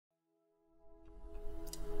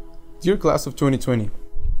Dear class of 2020,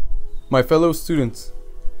 my fellow students,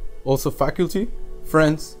 also faculty,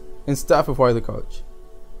 friends, and staff of Wiley College.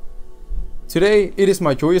 Today, it is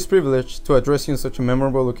my joyous privilege to address you on such a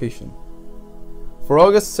memorable occasion. For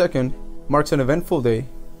August 2nd marks an eventful day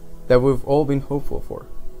that we've all been hopeful for.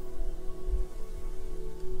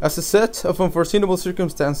 As a set of unforeseeable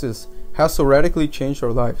circumstances has so radically changed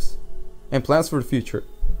our lives and plans for the future,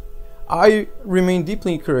 I remain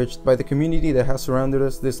deeply encouraged by the community that has surrounded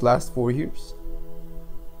us this last 4 years.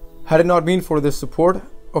 Had it not been for the support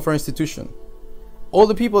of our institution, all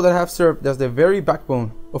the people that have served as the very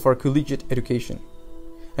backbone of our collegiate education,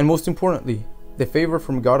 and most importantly, the favor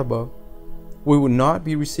from God above, we would not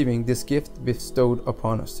be receiving this gift bestowed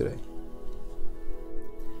upon us today.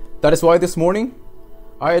 That is why this morning,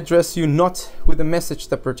 I address you not with a message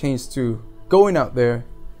that pertains to going out there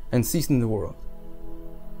and seizing the world,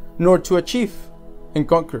 nor to achieve and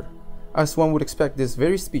conquer, as one would expect this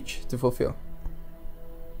very speech to fulfill.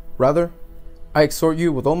 Rather, I exhort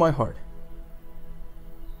you with all my heart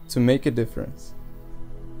to make a difference.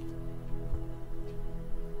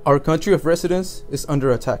 Our country of residence is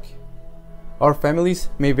under attack. Our families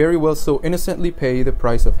may very well so innocently pay the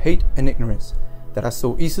price of hate and ignorance that has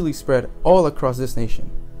so easily spread all across this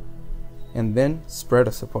nation, and then spread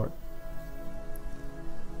us apart.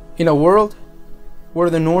 In a world where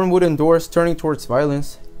the norm would endorse turning towards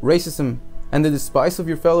violence, racism, and the despise of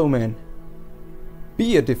your fellow man,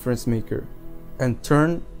 be a difference maker and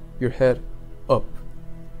turn your head up.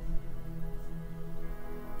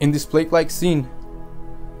 In this plague-like scene,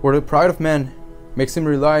 where the pride of man makes him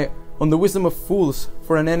rely on the wisdom of fools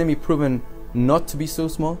for an enemy proven not to be so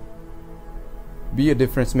small, be a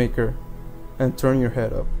difference maker and turn your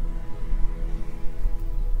head up.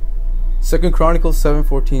 2 Chronicles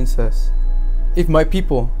 7:14 says, "If my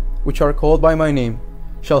people, which are called by my name,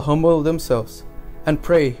 shall humble themselves, and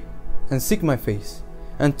pray, and seek my face,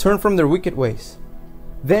 and turn from their wicked ways,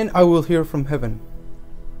 then I will hear from heaven,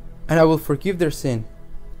 and I will forgive their sin,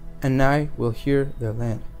 and I will heal their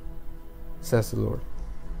land," says the Lord.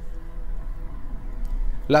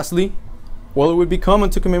 Lastly, while it would be common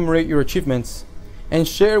to commemorate your achievements and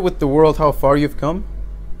share with the world how far you've come,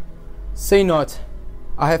 say not,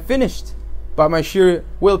 "I have finished by my sheer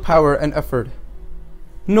willpower and effort,"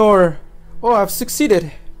 nor, "Oh, I've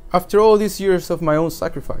succeeded after all these years of my own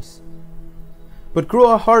sacrifice," but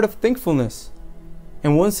grow a heart of thankfulness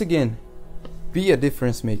and once again be a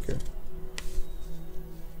difference maker.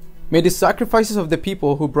 May the sacrifices of the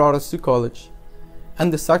people who brought us to college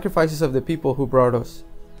and the sacrifices of the people who brought us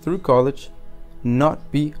through college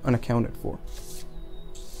not be unaccounted for.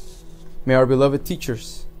 May our beloved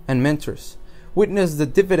teachers and mentors witness the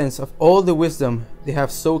dividends of all the wisdom they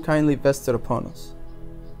have so kindly vested upon us,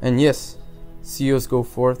 and yes, see us go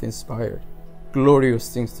forth inspired, glorious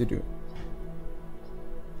things to do.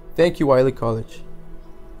 Thank you, Wiley College,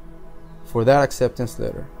 for that acceptance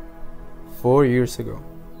letter 4 years ago.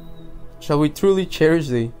 Shall we truly cherish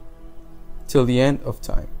thee till the end of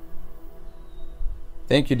time.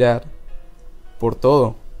 Thank you, Dad, por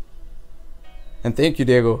todo. And thank you,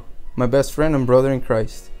 Diego, my best friend and brother in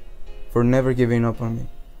Christ, for never giving up on me.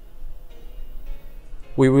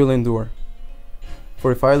 We will endure.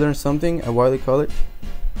 For if I learn something at Wiley College,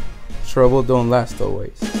 trouble don't last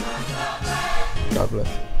always. God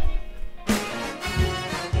bless.